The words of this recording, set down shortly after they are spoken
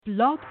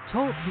Blog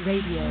Talk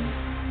Radio.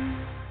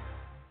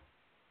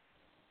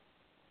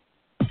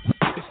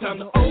 It's time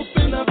to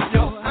open up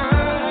your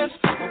eyes.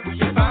 What we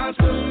advise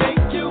will make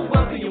you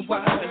wealthy and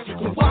wise. You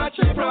can watch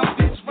your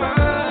profits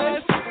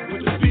rise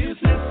with the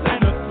business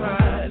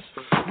enterprise.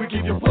 We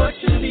give you what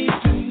you need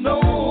to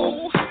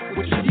know,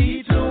 what you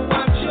need to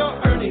watch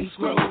your earnings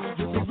grow.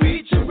 You can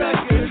reach your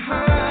record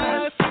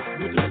highs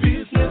with the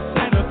business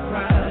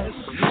enterprise.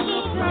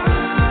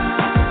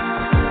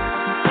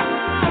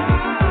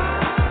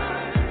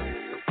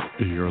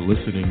 You're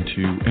listening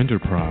to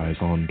Enterprise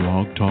on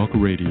Blog Talk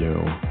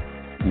Radio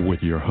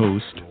with your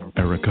host,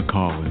 Erica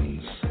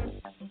Collins.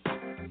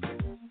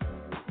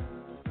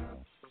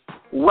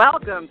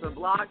 Welcome to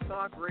Blog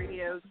Talk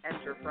Radio's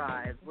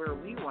Enterprise, where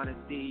we want to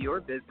see your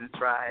business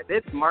rise.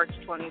 It's March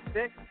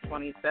 26,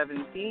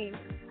 2017,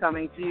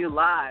 coming to you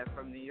live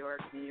from New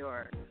York, New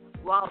York.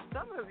 While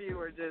some of you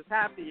are just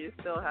happy you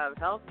still have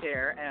health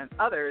care, and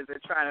others are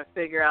trying to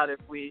figure out if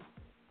we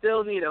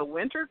still need a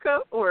winter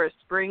coat or a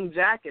spring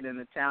jacket in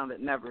the town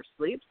that never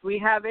sleeps, we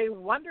have a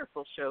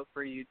wonderful show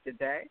for you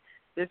today.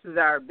 This is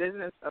our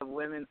Business of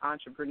Women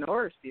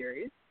Entrepreneur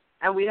series,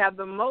 and we have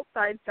the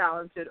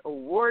multi-talented,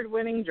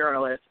 award-winning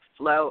journalist,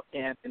 Flo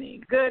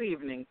Anthony. Good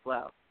evening,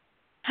 Flo.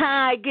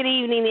 Hi, good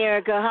evening,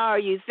 Erica. How are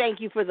you?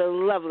 Thank you for the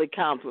lovely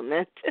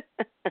compliment.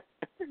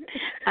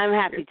 I'm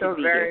happy to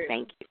be here.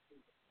 Thank you.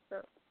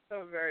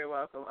 So very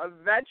welcome. A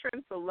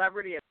veteran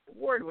celebrity and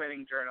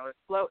award-winning journalist,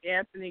 Flo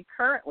Anthony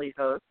currently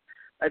hosts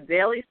a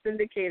daily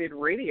syndicated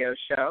radio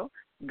show,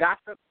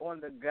 Gossip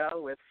on the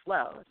Go with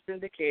Flo,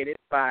 syndicated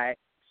by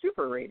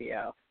Super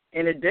Radio.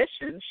 In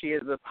addition, she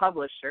is a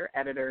publisher,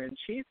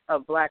 editor-in-chief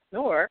of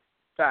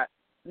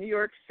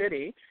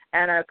blacknoir.nyc,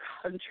 and a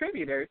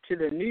contributor to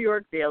the New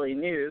York Daily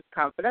News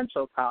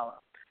Confidential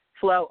column.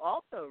 Flo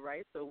also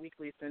writes a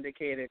weekly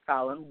syndicated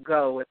column,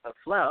 Go with the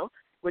Flo,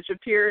 which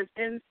appears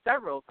in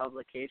several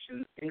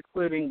publications,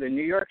 including the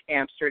New York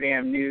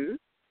Amsterdam News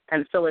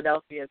and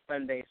Philadelphia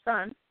Sunday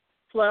Sun.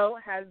 Flo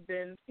has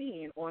been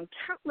seen on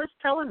countless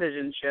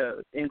television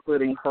shows,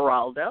 including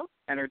Geraldo,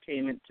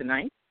 Entertainment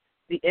Tonight,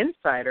 The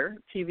Insider,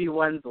 TV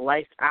One's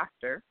Life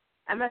After,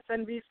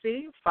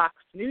 MSNBC, Fox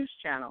News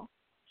Channel,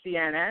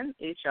 CNN,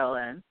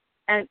 HLN,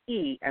 and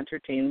E!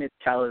 Entertainment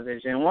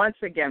Television. Once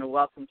again,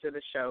 welcome to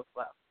the show,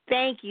 Flo.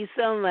 Thank you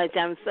so much.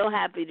 I'm so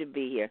happy to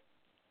be here.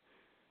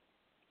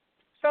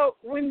 So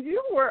when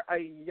you were a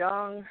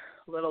young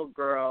little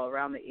girl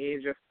around the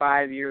age of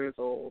 5 years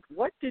old,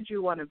 what did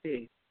you want to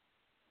be?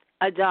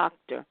 A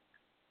doctor.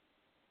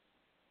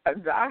 A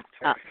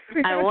doctor?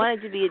 I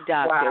wanted to be a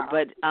doctor, Wow.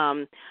 but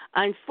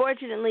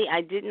unfortunately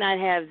I did not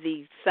have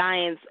the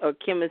science or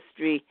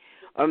chemistry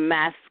or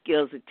math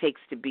skills it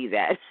takes to be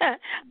that.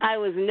 I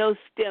was no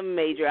STEM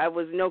major. I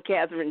was no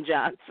Katherine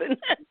Johnson.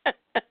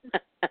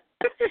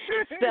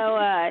 So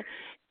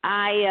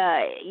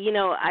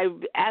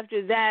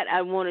after that,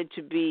 I wanted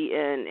to be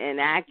an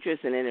actress,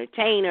 an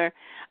entertainer,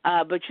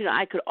 but,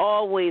 I could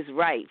always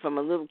write from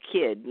a little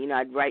kid.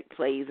 I'd write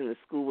plays and the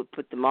school would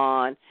put them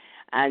on,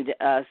 and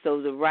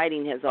so the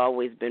writing has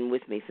always been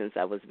with me since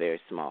I was very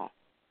small.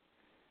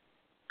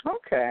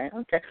 Okay.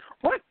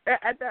 What,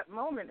 at that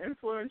moment,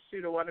 influenced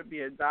you to want to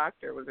be a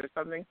doctor? Was there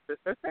something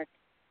specific?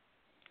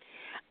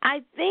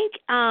 I think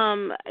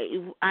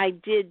I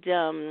did...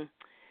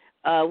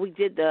 we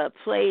did the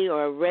play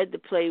or read the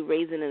play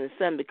Raisin in the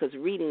Sun because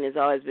reading has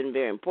always been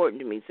very important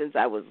to me since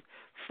I was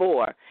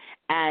 4.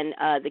 And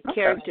the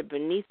character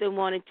Benita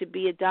wanted to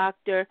be a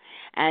doctor,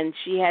 and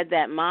she had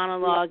that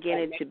monologue in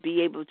it to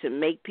be able to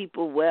make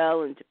people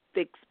well and to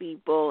fix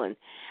people. And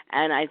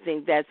I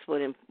think that's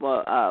why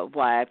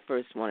I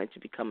first wanted to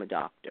become a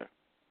doctor.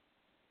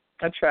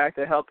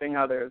 Attracted, helping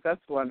others.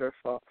 That's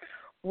wonderful.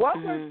 What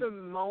was the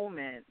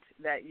moment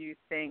that you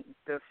think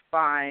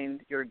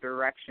defined your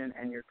direction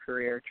and your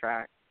career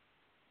track?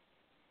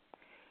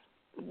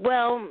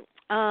 Well,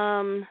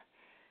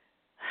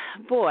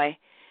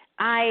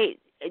 I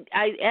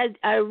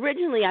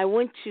originally I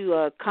went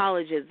to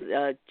college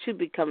to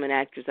become an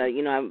actress.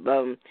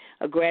 I'm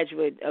a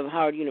graduate of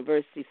Howard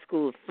University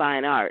School of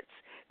Fine Arts,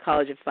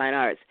 College of Fine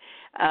Arts.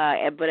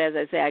 But as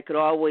I say, I could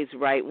always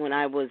write. When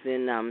I was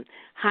in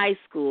high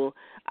school,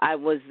 I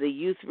was the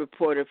youth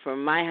reporter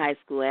from my high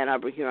school, Ann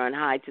Arbor Huron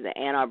High, to the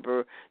Ann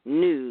Arbor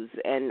News.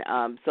 And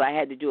so I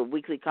had to do a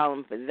weekly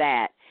column for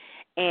that.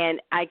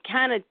 And I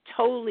kind of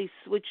totally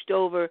switched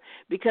over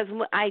because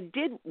I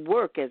did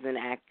work as an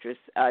actress.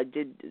 I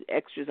did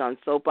extras on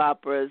soap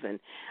operas, and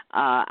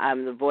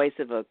I'm the voice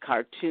of a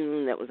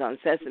cartoon that was on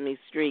Sesame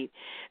Street.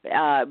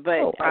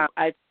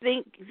 I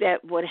think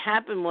that what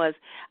happened was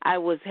I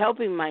was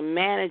helping my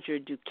manager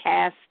do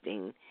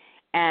casting,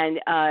 and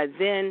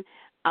then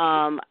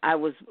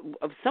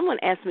someone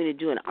asked me to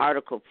do an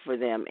article for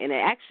them, and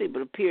it actually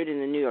appeared in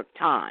the New York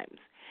Times.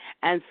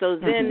 And so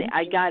then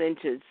I got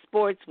into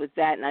sports with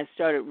that, and I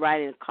started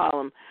writing a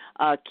column,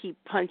 Keep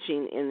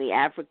Punching, in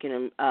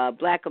the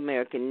Black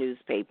American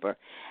newspaper.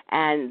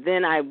 And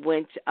then I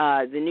went,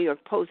 the New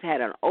York Post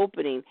had an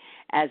opening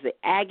as an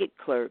agate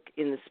clerk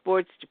in the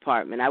sports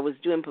department. I was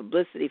doing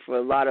publicity for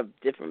a lot of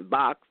different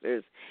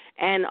boxers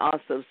and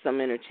also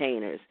some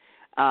entertainers.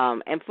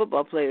 And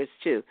football players,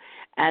 too.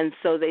 And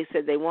so they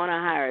said they want to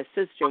hire a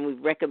sister, and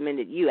we've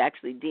recommended you.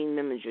 Actually, Dean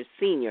Miminger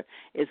Sr.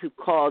 is who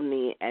called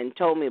me and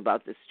told me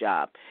about this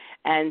job.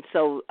 And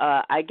so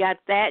I got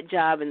that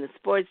job in the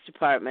sports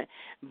department,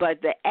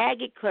 but the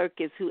agate clerk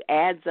is who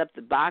adds up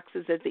the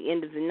boxes at the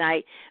end of the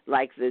night,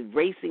 like the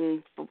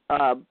racing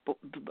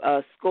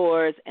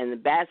scores and the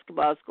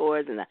basketball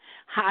scores and the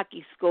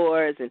hockey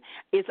scores, and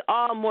it's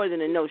all more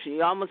than a notion.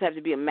 You almost have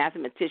to be a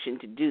mathematician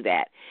to do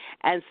that.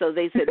 And so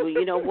they said, well,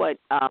 you know what,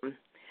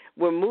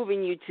 we're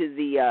moving you to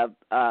the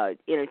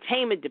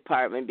entertainment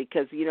department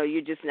because, you know,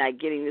 you're just not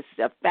getting this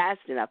stuff fast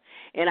enough.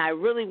 And I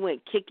really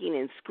went kicking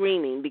and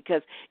screaming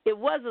because it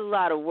was a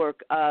lot of work.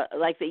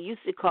 Like they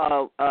used to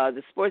call,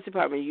 the sports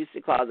department used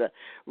to call the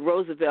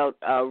Roosevelt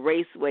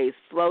Raceways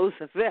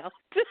Flowsevelt.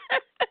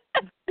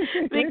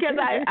 Because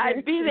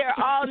I'd be there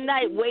all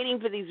night waiting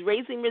for these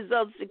racing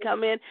results to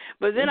come in.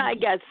 But then I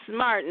got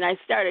smart, and I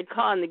started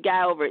calling the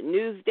guy over at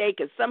Newsday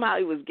because somehow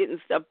he was getting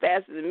stuff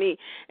faster than me.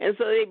 And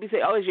so they'd be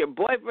saying, oh, is your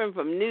boyfriend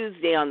from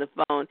Newsday on the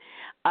phone?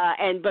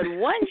 But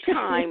one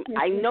time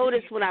I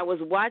noticed when I was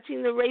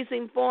watching the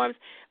racing forums,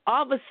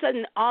 all of a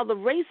sudden all the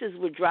races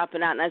were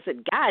dropping out. And I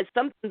said, guys,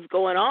 something's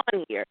going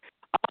on here.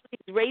 All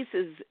these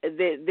races,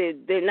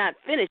 they're not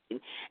finishing.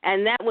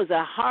 And that was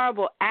a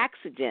horrible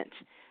accident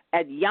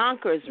at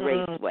Yonkers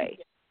Raceway,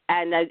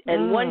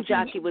 and one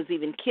jockey was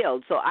even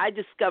killed. So I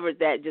discovered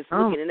that just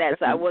looking at that,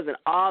 so I wasn't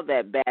all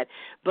that bad.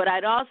 But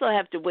I'd also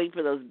have to wait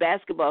for those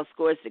basketball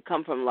scores to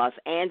come from Los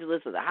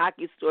Angeles or the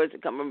hockey scores to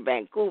come from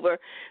Vancouver.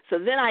 So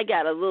then I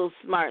got a little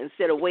smart.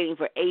 Instead of waiting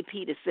for AP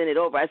to send it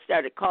over, I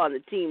started calling the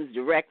teams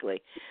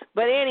directly.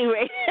 But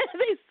anyway,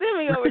 they sent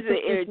me over to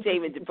the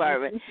entertainment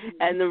department,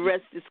 and the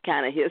rest is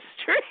kind of history.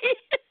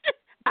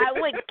 I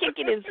went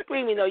kicking and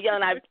screaming, though,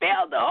 yelling, I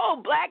failed the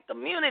whole black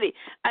community.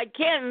 I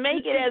can't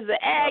make it as an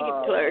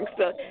agate clerk.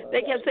 So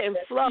they kept saying,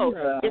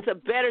 Flo, it's a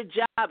better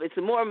job. It's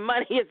more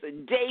money. It's a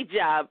day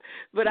job.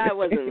 But I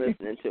wasn't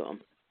listening to them.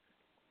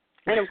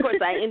 And, of course,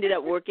 I ended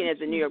up working at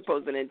the New York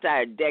Post an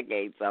entire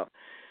decade. So,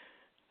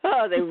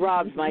 they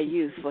robbed my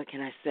youth. What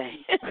can I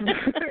say?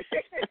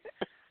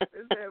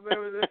 But it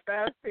was a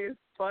fast-paced,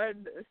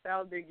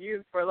 fun-sounding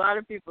youth. For a lot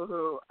of people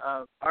who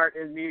aren't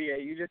in media,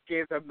 you just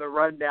gave them the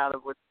rundown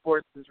of what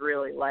sports is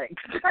really like.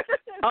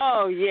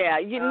 Oh, yeah.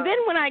 Then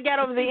when I got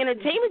over the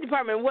entertainment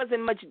department, it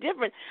wasn't much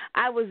different.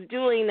 I was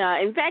doing,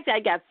 in fact, I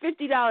got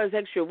 $50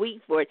 extra a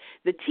week for it.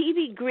 The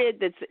TV grid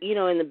that's,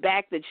 in the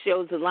back that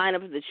shows the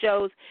lineup of the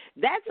shows,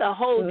 that's a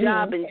whole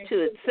job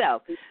into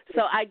itself.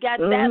 So I got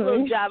that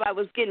little job. I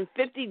was getting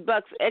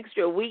 $50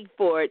 extra a week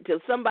for it till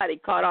somebody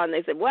caught on.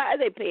 They said, why are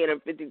they paying her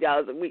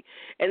 $50 a week?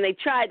 And they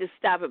tried to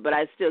stop it, but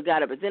I still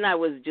got it. But then I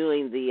was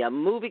doing the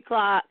movie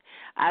clock.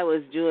 I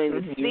was doing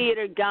the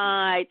theater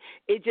guide.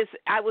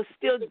 I was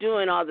still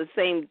doing all the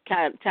same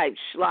kind of type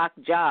schlock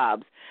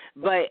jobs.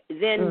 But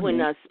then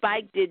when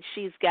Spike did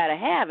She's Gotta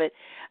Have It,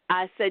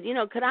 I said,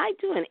 could I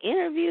do an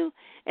interview?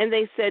 And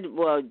they said,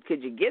 well,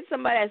 could you get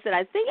somebody? I said,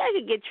 I think I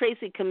could get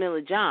Tracy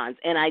Camilla Johns.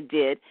 And I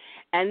did.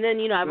 And then,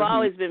 I've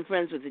always been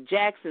friends with the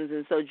Jacksons,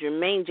 and so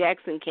Jermaine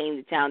Jackson came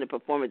to town to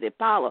perform at the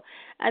Apollo.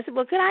 I said,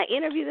 well, could I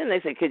interview them? They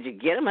said, could you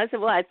get them? I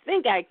said, well, I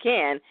think I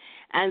can.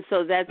 And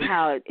so that's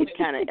how it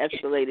kind of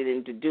escalated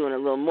into doing a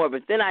little more.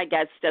 But then I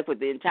got stuck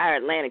with the entire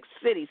Atlantic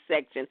City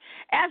section.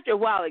 After a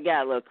while, it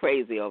got a little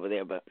crazy over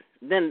there. But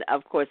then,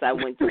 of course, I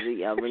went to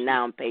the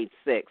renowned Page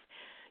 6,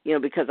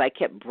 because I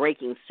kept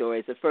breaking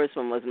stories. The first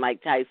one was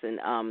Mike Tyson,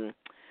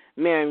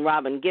 marrying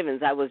Robin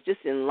Givens. I was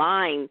just in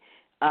line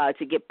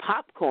to get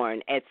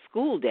popcorn at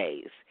school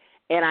days,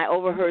 and I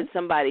overheard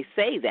somebody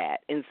say that.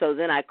 And so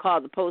then I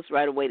called the Post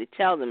right away to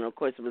tell them, and, of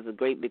course, it was a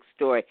great big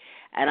story.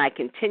 And I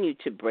continued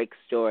to break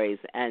stories,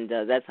 and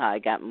that's how I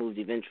got moved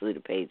eventually to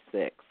Page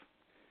 6.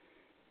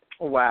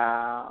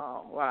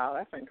 Wow,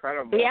 that's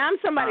incredible. Yeah, I'm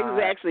somebody who's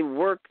actually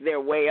worked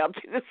their way up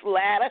to this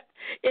ladder.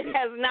 It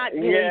has not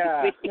been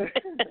easy.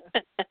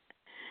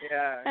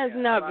 Has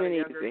not been easy.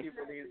 Younger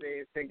people these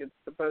days think it's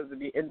supposed to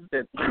be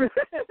instant.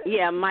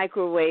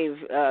 Microwave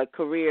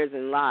careers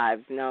and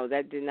lives. No,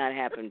 that did not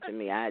happen to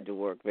me. I had to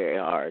work very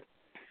hard.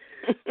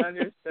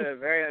 Understood,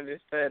 very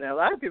understood. And a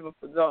lot of people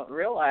don't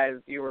realize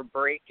you were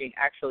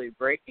actually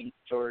breaking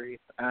stories.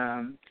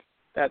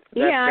 That's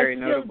very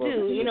notable. I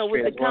still do.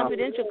 With the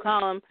confidential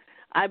column,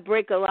 I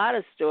break a lot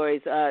of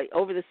stories.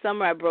 Over the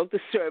summer, I broke the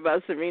story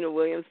about Serena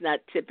Williams not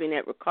tipping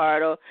at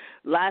Ricardo.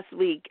 Last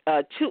week,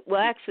 2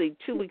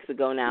 weeks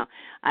ago now,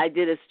 I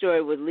did a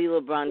story with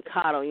Lilo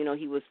Brancato.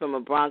 He was from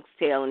A Bronx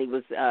Tale, and he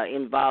was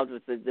involved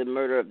with the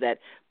murder of that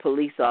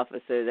police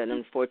officer, that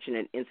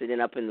unfortunate incident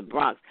up in the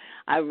Bronx.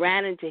 I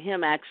ran into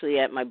him actually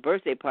at my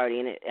birthday party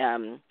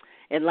in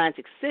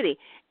Atlantic City,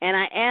 and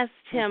I asked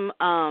him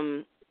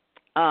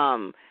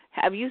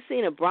have you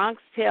seen A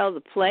Bronx Tale,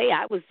 the play?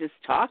 I was just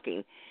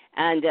talking.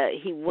 And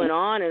he went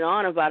on and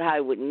on about how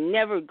he would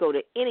never go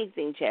to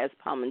anything Chaz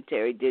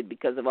Palminteri did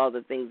because of all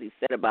the things he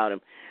said about him.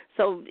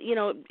 So,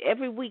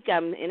 every week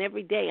and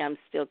every day I'm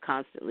still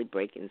constantly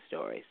breaking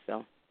stories.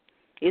 So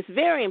it's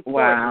very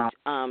important.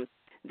 Wow.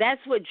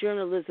 That's what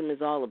journalism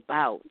is all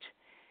about.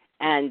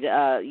 And,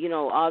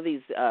 all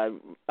these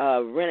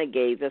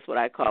renegades, that's what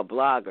I call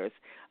bloggers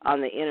on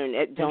the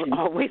Internet, don't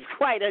always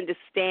quite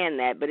understand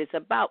that. But it's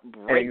about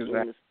breaking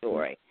the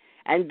story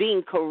and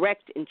being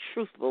correct and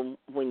truthful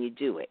when you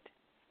do it.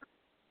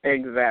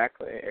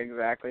 Exactly,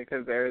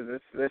 because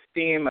there's this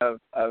theme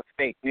of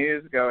fake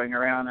news going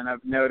around, and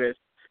I've noticed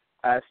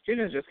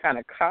students just kind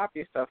of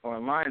copy stuff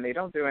online. They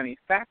don't do any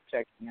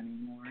fact-checking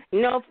anymore.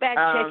 No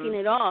fact-checking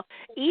at all.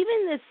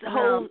 Even this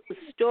whole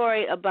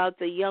story about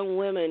the young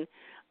women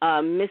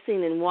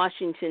missing in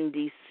Washington,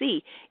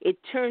 D.C., it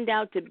turned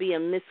out to be a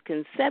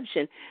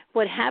misconception.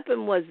 What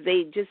happened was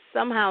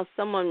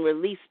someone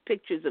released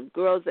pictures of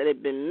girls that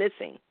had been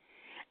missing.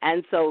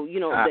 And so,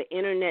 the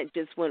Internet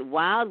just went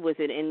wild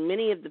with it. And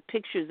many of the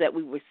pictures that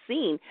we were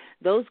seeing,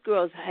 those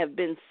girls have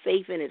been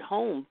safe and at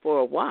home for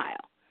a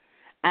while.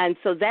 And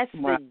so that's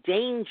the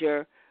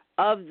danger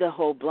of the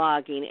whole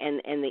blogging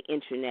and the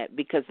Internet,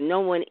 because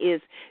no one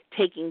is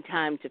taking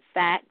time to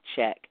fact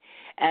check.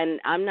 And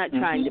I'm not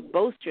trying to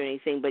boast or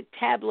anything, but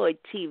tabloid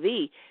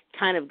TV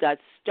kind of got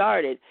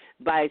started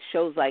by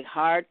shows like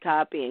Hard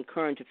Copy and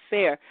Current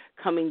Affair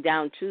coming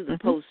down to the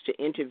Post to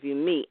interview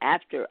me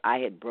after I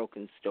had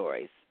broken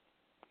stories.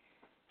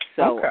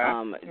 So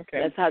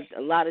that's how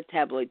a lot of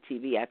tabloid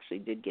TV actually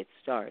did get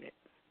started.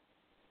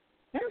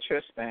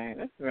 Interesting.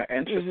 That's an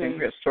interesting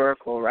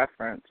historical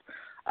reference.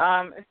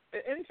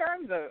 In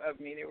terms of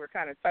media, we're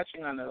kind of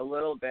touching on it a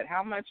little bit.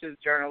 How much has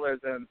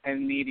journalism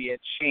and media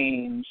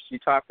changed? You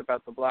talked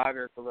about the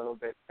bloggers a little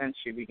bit since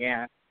you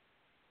began.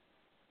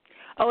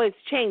 Oh, it's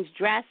changed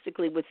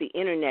drastically with the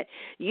Internet.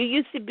 You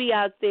used to be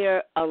out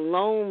there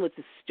alone with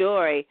the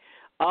story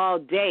all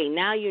day.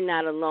 Now you're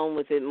not alone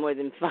with it more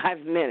than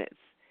 5 minutes,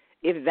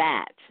 if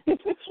that.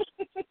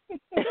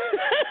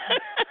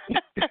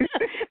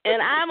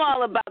 And I'm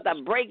all about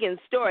the breaking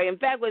story. In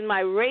fact, with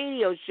my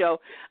radio show,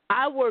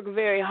 I work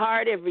very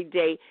hard every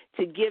day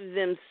to give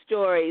them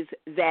stories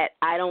that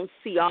I don't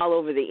see all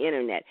over the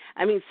Internet.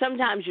 I mean,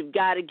 sometimes you've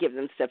got to give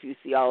them stuff you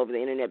see all over the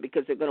Internet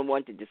because they're going to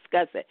want to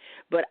discuss it.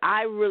 But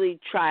I really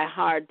try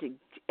hard to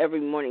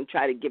every morning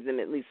try to give them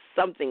at least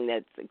something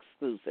that's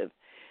exclusive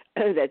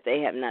that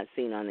they have not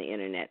seen on the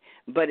Internet.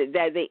 But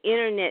the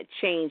Internet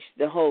changed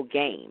the whole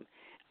game.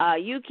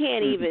 You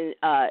can't even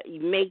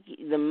make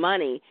the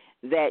money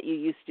that you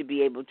used to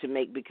be able to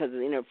make because of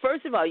the Internet.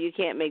 First of all, you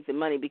can't make the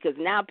money because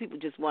now people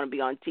just want to be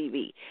on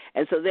TV.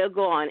 And so they'll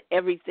go on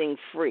everything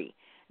free.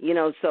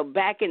 So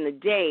back in the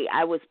day,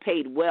 I was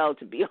paid well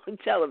to be on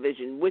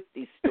television with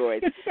these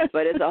stories.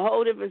 But it's a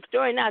whole different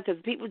story now because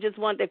people just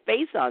want their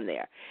face on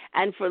there.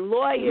 And for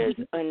lawyers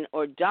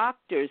or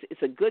doctors,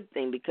 it's a good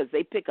thing because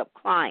they pick up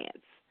clients.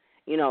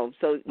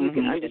 So you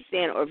can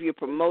understand, or if you're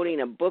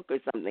promoting a book or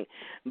something.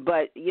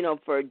 But,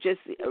 for just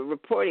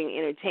reporting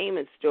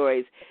entertainment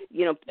stories,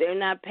 they're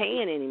not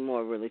paying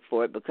anymore really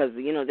for it because,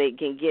 they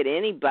can get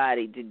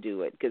anybody to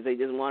do it because they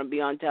just want to be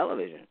on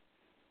television.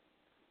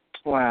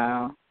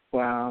 Wow.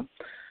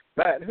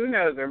 But who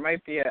knows? There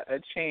might be a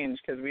change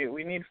because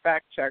we need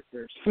fact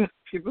checkers,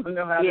 people who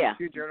know how to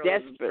do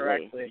journalism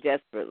correctly.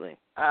 Desperately.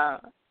 How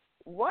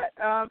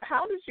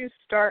did you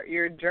start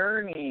your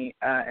journey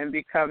in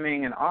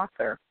becoming an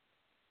author?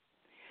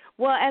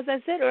 Well, as I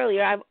said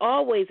earlier, I've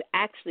always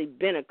actually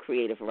been a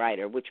creative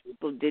writer, which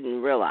people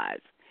didn't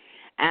realize.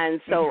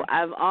 And so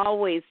I've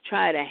always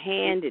tried to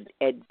hand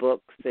ed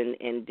books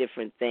and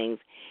different things.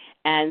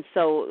 And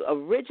so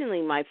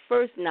originally my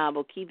first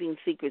novel, Keeping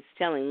Secrets,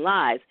 Telling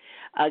Lies,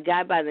 a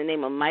guy by the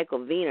name of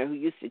Michael Wiener, who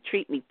used to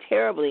treat me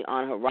terribly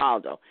on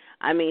Geraldo.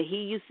 I mean, he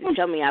used to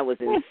tell me I was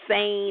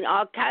insane,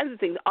 all kinds of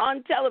things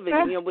on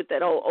television, with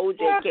that whole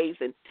O.J. case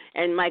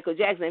and Michael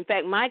Jackson. In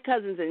fact, my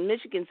cousins in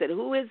Michigan said,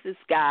 who is this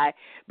guy?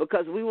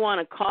 Because we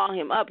want to call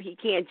him up. He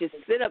can't just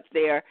sit up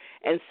there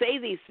and say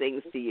these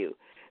things to you.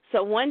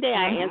 So one day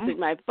I answered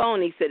my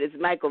phone. He said, it's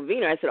Michael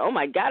Wiener. I said, oh,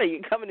 my God, are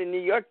you coming to New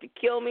York to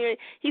kill me?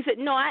 He said,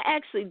 no, I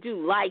actually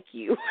do like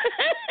you.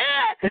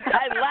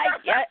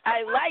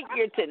 I like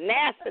your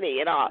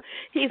tenacity and all.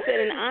 He said,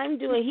 and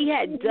he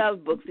had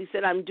Dove books. He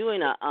said, I'm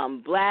doing a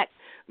black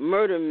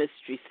murder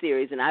mystery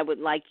series, and I would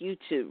like you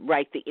to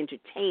write the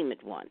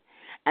entertainment one.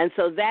 And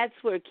so that's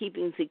where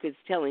Keeping Secrets,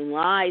 Telling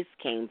Lies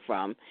came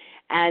from.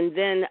 And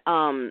then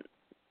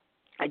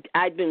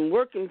I'd been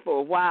working for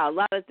a while. A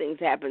lot of things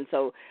happened,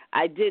 so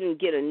I didn't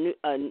get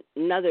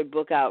another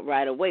book out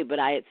right away, but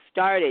I had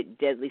started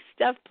Deadly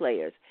Stuff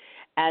Players.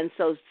 And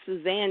so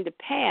Suzanne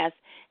DePass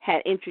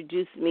had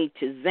introduced me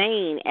to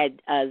Zane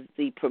as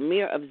the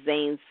premiere of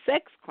Zane's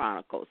Sex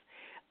Chronicles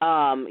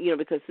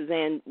Because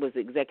Suzanne was the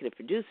executive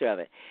producer of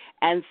it.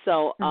 And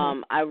so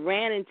I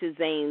ran into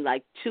Zane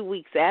like 2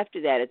 weeks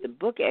after that at the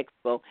book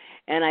expo,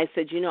 and I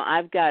said,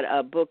 I've got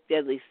a book,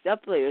 Deadly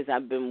Step Players,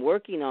 I've been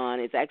working on.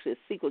 It's actually a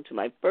sequel to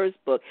my first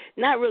book.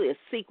 Not really a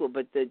sequel,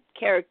 but the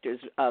characters,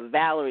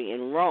 Valerie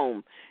and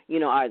Rome,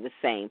 are the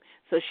same.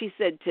 So she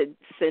said to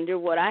send her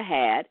what I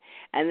had,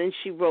 and then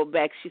she wrote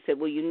back, she said,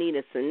 well, you need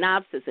a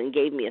synopsis, and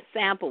gave me a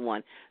sample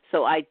one.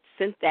 So I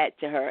sent that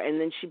to her, and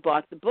then she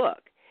bought the book.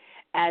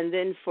 And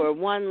then for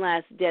One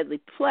Last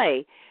Deadly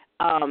Play,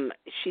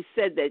 she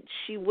said that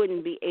she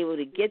wouldn't be able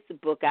to get the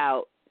book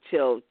out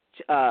till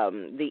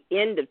the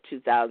end of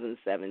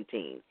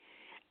 2017.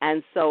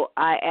 And so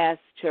I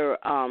asked her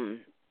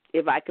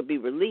if I could be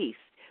released,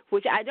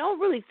 which I don't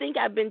really think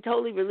I've been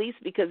totally released,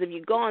 because if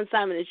you go on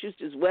Simon &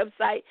 Schuster's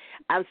website,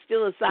 I'm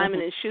still a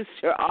Simon &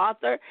 Schuster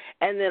author.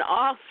 And then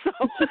also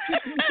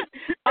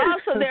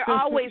they're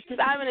always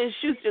Simon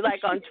 & Schuster,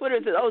 like on Twitter,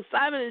 says, oh,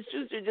 Simon &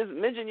 Schuster just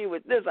mentioned you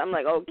with this. I'm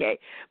like, okay.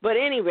 But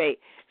at any rate,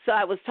 so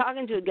I was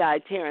talking to a guy,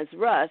 Terrence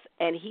Russ,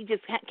 and he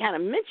just kind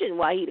of mentioned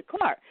Wahida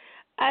Clark.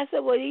 I said,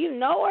 well, do you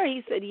know her?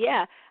 He said,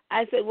 yeah.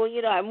 I said, well,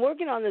 I'm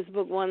working on this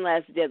book, One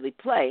Last Deadly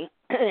Play,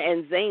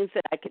 and Zane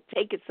said I could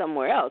take it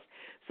somewhere else.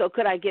 So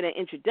could I get an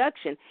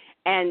introduction?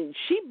 And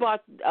she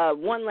bought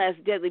One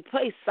Last Deadly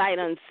Play sight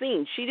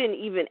unseen. She didn't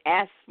even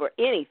ask for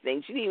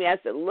anything. She didn't even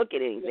ask to look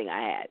at anything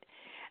I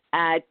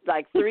had.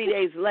 Like 3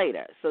 days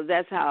later. So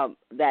that's how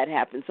that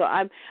happened. So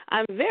I'm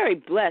very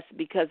blessed,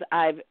 because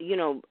I've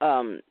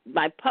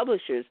my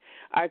publishers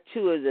are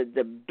two of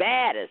the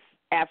baddest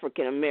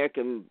African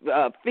American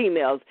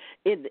females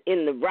in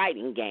the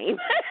writing game.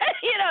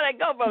 They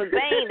go from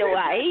Zane to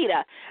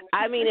Wahida.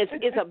 I mean,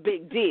 it's a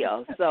big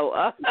deal. So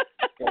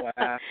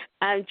wow.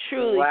 I'm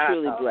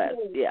truly blessed.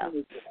 Yeah.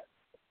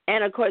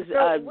 And of course,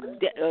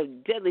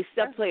 Deadly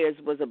Step Players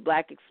was a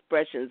Black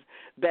Expressions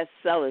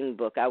Bestselling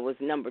book. I was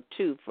number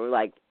 2 for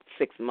like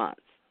 6 months.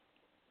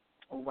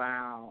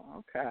 Wow.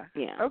 Okay.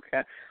 Yeah.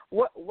 Okay.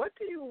 What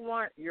do you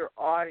want your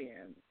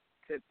audience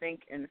to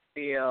think and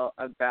feel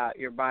about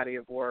your body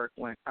of work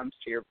when it comes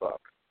to your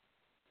book?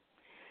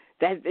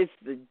 That it's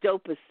the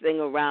dopest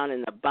thing around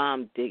in the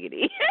bomb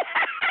diggity.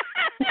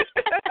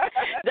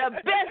 The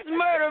best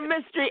murder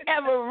mystery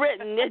ever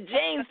written.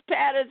 James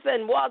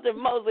Patterson, Walter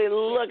Mosley,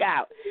 look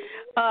out.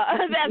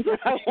 That's what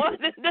I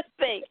wanted to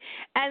think.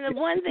 And the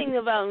one thing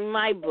about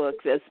my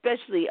books,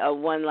 especially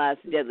One Last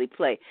Deadly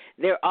Play,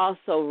 they're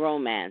also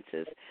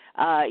romances.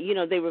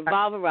 They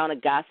revolve around a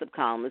gossip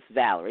columnist,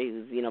 Valerie,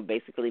 who's,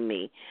 basically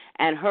me,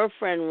 and her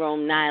friend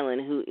Rome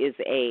Nyland, who is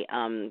a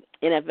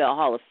NFL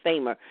Hall of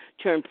Famer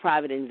turned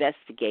private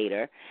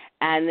investigator.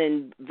 And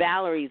then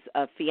Valerie's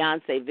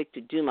fiance, Victor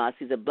Dumas,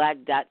 he's a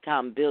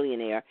black.com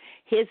billionaire.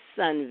 His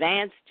son,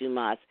 Vance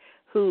Dumas,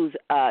 who's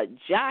a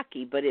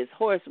jockey, but his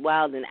horse,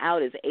 Wild and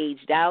Out, is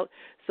aged out.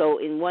 So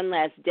in One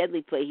Last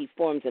Deadly Play, he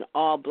forms an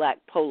all-black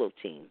polo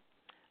team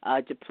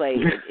to play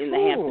in the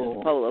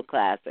Hamptons Polo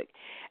Classic.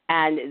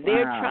 And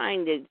they're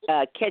trying to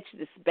catch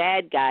this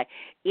bad guy.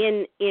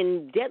 In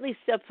Deadly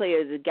Step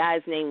Players, the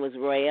guy's name was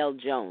Royale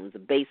Jones, a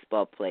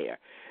baseball player.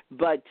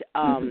 But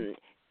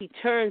he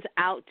turns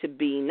out to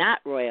be not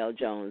Royale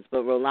Jones,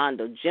 but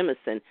Rolando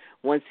Jemison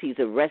once he's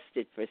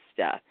arrested for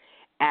stuff.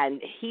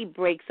 And he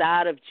breaks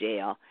out of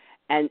jail.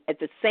 And at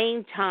the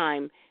same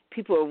time,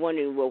 people are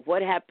wondering, well,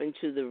 what happened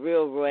to the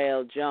real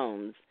Royale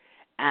Jones?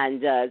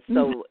 And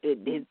so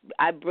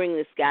I bring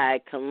this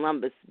guy,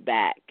 Columbus,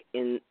 back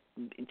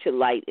to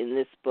light in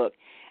this book.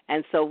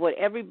 And so what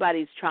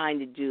everybody's trying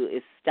to do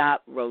is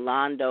stop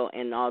Rolando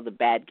and all the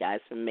bad guys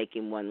from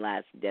making One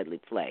Last Deadly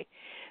Play.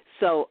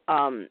 So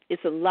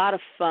it's a lot of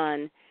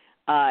fun.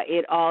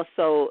 It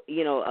also,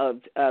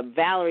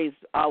 Valerie's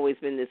always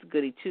been this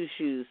goody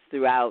two-shoes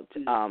throughout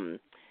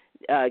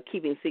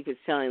Keeping Secrets,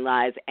 Telling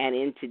Lies, and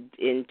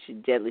into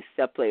Deadly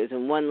Step Players.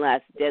 And One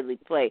Last Deadly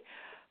Play,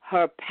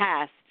 her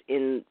past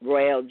in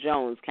Royale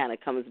Jones kind of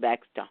comes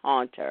back to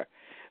haunt her.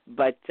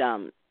 But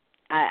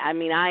I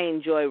mean, I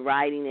enjoy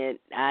writing it.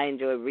 I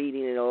enjoy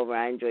reading it over.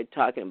 I enjoy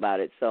talking about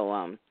it. So,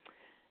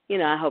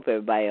 I hope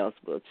everybody else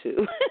will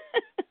too.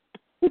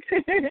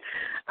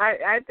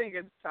 I think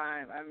it's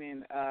time. I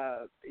mean,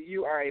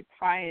 you are a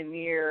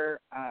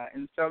pioneer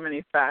in so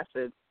many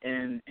facets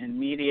in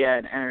media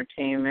and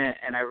entertainment,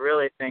 and I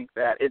really think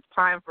that it's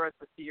time for us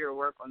to see your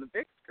work on the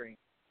big screen.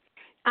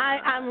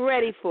 I'm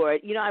ready for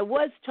it. I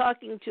was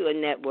talking to a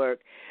network,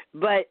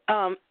 but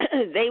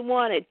they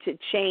wanted to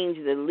change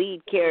the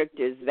lead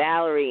characters,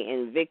 Valerie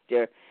and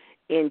Victor,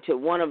 into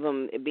one of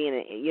them being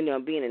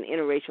an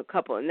interracial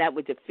couple, and that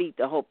would defeat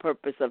the whole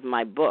purpose of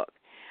my book.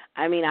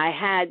 I mean, I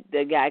had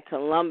the guy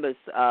Columbus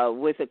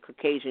with a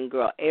Caucasian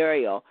girl,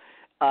 Ariel,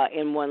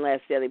 in One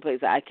Last Deadly Play.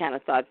 I kind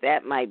of thought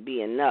that might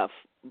be enough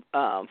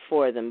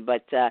for them,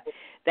 but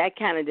that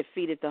kind of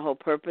defeated the whole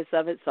purpose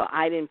of it, so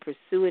I didn't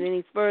pursue it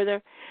any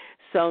further.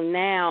 So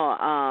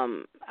now,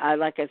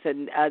 like I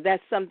said,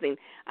 that's something.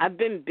 I've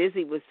been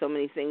busy with so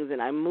many things,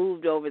 and I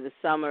moved over the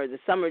summer. The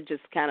summer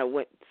just kind of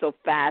went so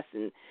fast,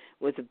 and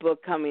with the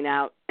book coming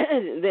out,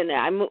 then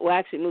I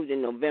actually moved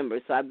in November,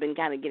 so I've been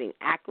kind of getting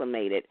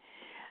acclimated.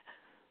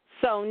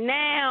 So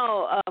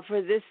now,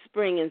 for this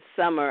spring and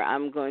summer,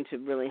 I'm going to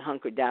really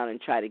hunker down and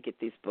try to get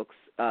these books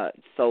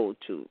sold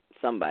to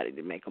somebody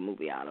to make a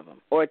movie out of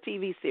them, or a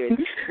TV series.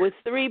 With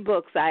 3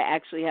 books, I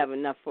actually have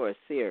enough for a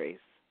series.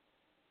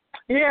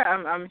 Yeah,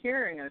 I'm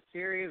hearing a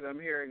series, I'm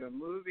hearing a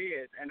movie,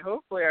 and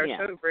hopefully our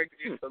show brings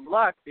you some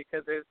luck,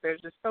 because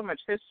there's just so much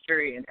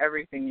history in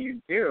everything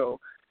you do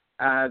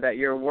that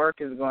your work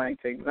is going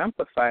to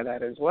exemplify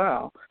that as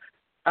well.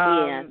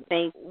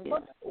 Thank you.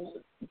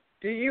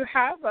 Do you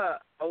have a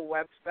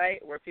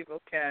website where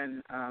people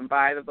can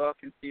buy the book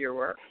and see your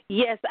work?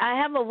 Yes, I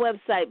have a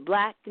website,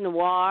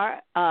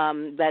 blacknoir,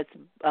 that's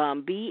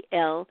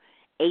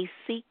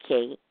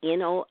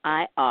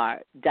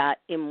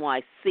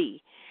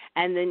blacknoir.nyc.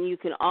 And then you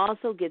can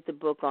also get the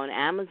book on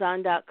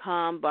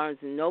Amazon.com,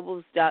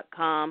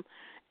 BarnesandNobles.com,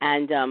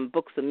 and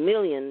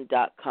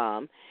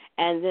BooksAMillion.com.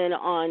 And then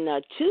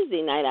on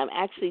Tuesday night, I'm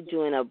actually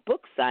doing a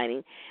book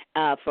signing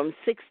from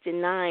 6 to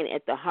 9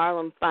 at the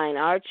Harlem Fine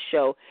Arts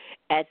Show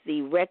at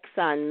the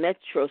Rexon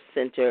Metro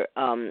Center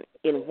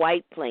in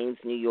White Plains,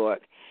 New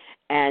York.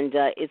 And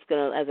it's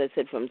going to, as I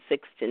said, from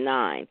 6 to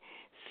 9.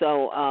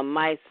 So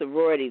my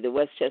sorority, the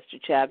Westchester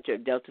chapter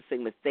of Delta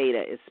Sigma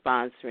Theta, is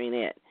sponsoring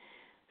it.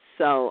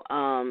 So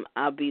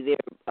I'll be there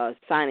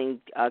signing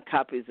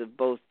copies of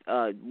both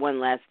One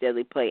Last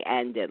Deadly Play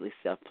and Deadly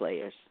Stuff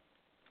Players.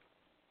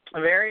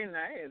 Very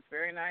nice,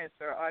 very nice.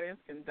 So our audience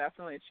can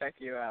definitely check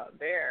you out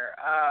there.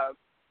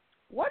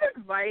 What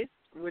advice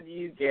would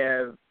you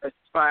give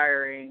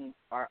aspiring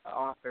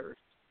authors?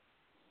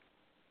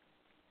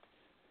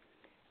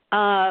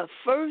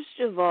 First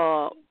of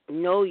all,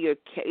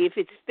 if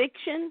it's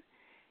fiction,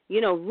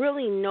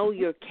 really know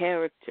your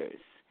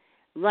characters.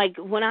 Like,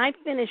 when I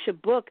finish a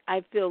book,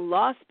 I feel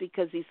lost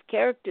because these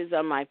characters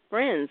are my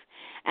friends,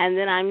 and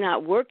then I'm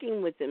not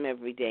working with them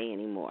every day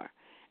anymore.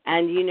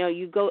 And,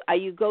 you go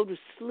to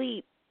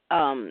sleep,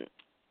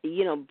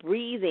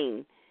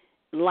 breathing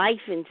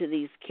life into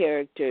these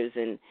characters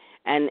and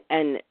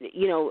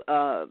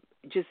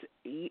just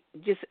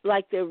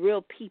like they're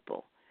real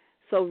people.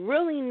 So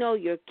really know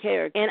your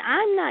character. And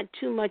I'm not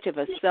too much of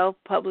a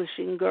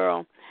self-publishing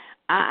girl.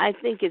 I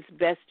think it's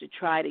best to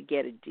try to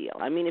get a deal.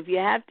 I mean, if you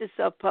have to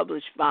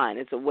self-publish, fine,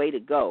 it's a way to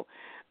go.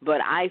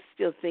 But I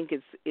still think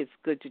it's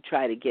good to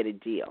try to get a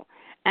deal.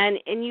 And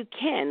you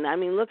can. I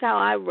mean, look how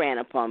I ran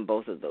upon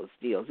both of those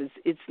deals.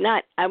 It's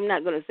not, I'm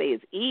not going to say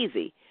it's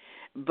easy,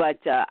 but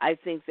I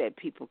think that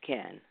people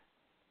can.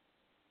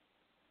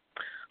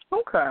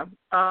 Okay.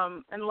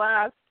 And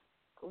last,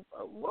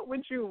 what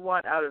would you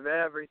want out of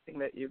everything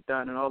that you've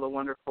done and all the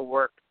wonderful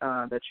work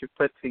that you've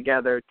put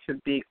together to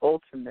be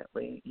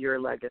ultimately your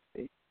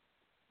legacy?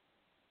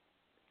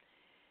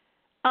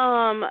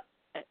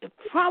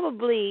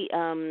 Probably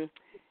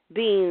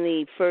being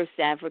the first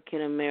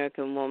African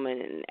American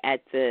woman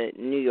at the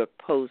New York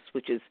Post,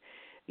 which is,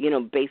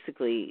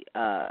 basically,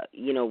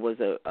 was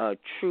a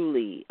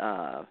truly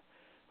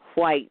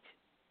white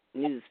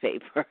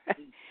newspaper.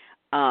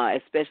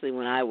 Especially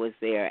when I was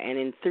there, and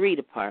in 3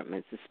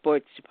 departments, the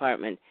sports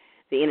department,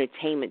 the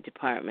entertainment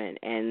department,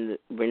 and the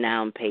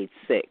renowned Page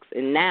 6.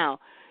 And now,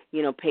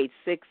 Page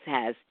 6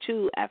 has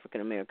 2 African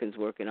Americans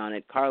working on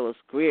it, Carlos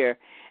Greer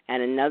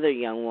and another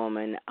young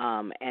woman.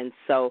 And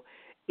so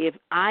if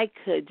I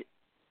could,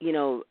 be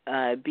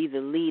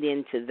the lead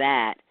into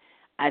that,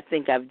 I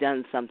think I've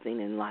done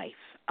something in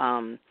life.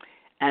 And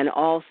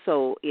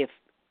also, if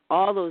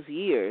all those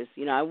years,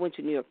 I went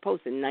to New York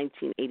Post in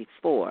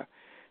 1984,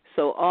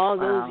 so all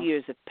those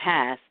years have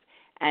passed,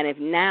 and if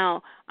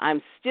now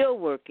I'm still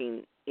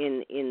working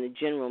in the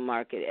general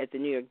market at the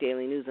New York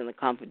Daily News in the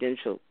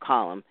confidential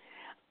column,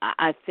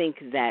 I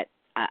think that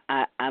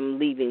I'm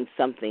leaving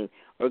something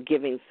or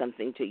giving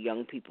something to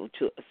young people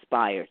to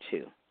aspire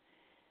to.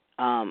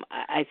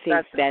 I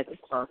think that's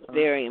awesome.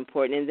 Very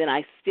important. And then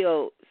I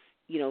still,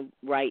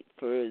 write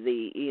for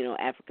the,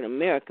 African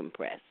American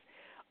press,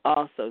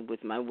 also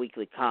with my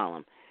weekly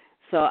column.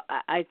 So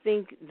I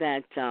think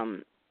that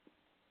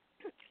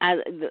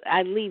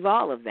I leave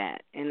all of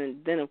that,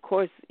 and then of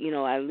course,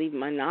 I leave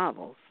my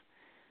novels.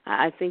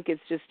 I think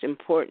it's just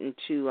important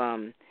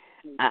to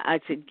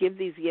give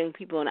these young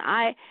people, and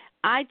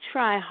I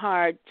try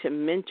hard to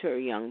mentor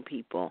young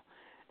people,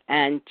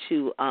 and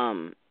to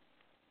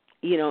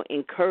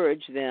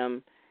encourage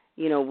them,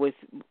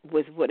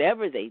 with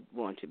whatever they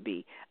want to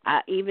be,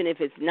 even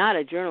if it's not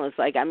a journalist.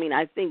 I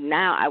think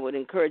now I would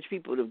encourage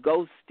people to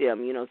go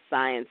STEM,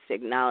 science,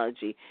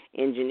 technology,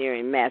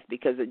 engineering, math,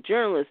 because a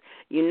journalist,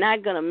 you're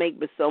not going to make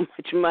but so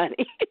much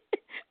money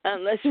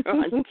unless you're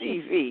on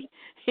TV.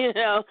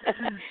 The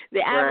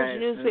average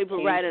newspaper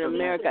writer in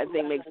America, I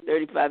think, makes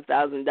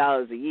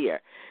 $35,000 a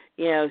year.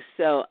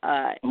 So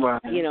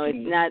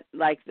it's not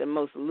like the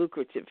most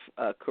lucrative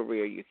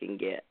career you can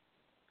get.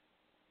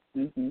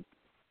 Mhm.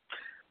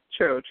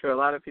 True. A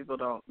lot of people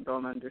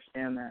don't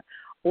understand that.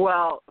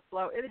 Well,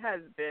 Flo, it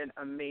has been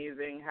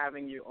amazing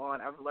having you on.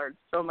 I've learned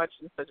so much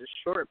in such a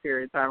short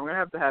period of time. We're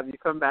going to have you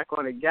come back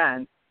on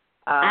again.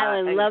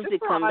 I would love to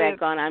come audience,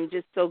 back on. I'm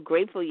just so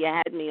grateful you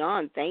had me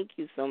on. Thank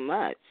you so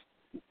much.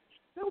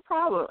 No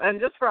problem. And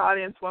just for our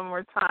audience, one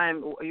more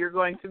time, you're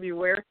going to be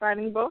where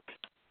signing books?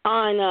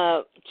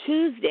 On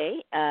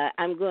Tuesday,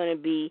 I'm going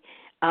to be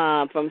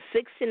from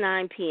 6 to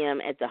 9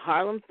 p.m. at the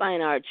Harlem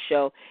Fine Arts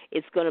Show.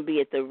 It's going to be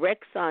at the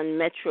Rexon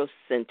Metro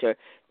Center,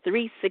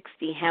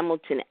 360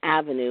 Hamilton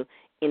Avenue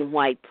in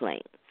White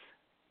Plains.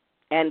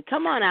 And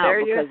come on out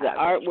because the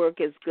artwork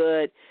is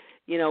good.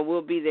 You know,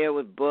 we'll be there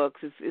with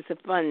books. It's a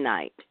fun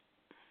night.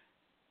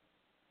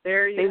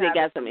 There you I think have they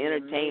got it. some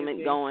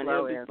entertainment going.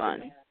 Flo It'll be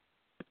fun.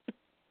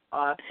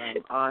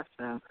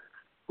 Awesome.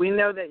 We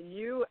know that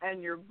you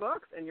and your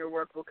books and your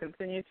work will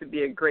continue to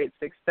be a great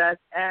success,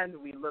 and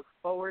we look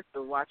forward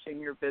to watching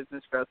your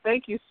business grow.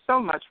 Thank you so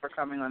much for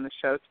coming on the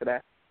show today.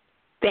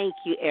 Thank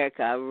you,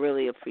 Erica. I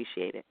really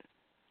appreciate it.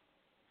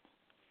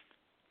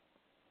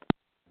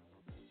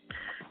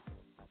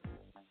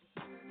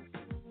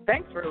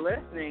 Thanks for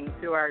listening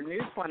to our new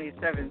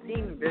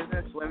 2017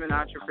 Business Women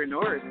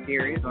Entrepreneurs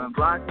series on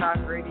Blog Talk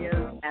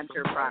Radio's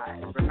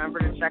Enterprise. Remember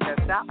to check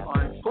us out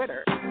on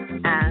Twitter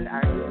and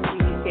our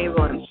TV,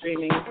 cable, and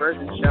streaming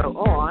version show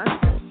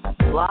on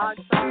Blog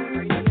Talk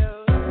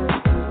Radio.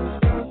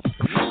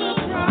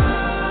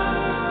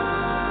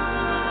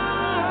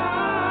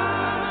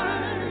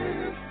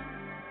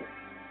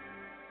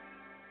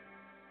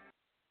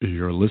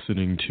 You're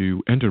listening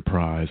to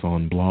Enterprise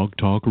on Blog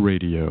Talk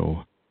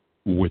Radio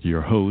with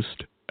your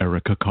host,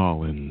 Erica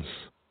Collins.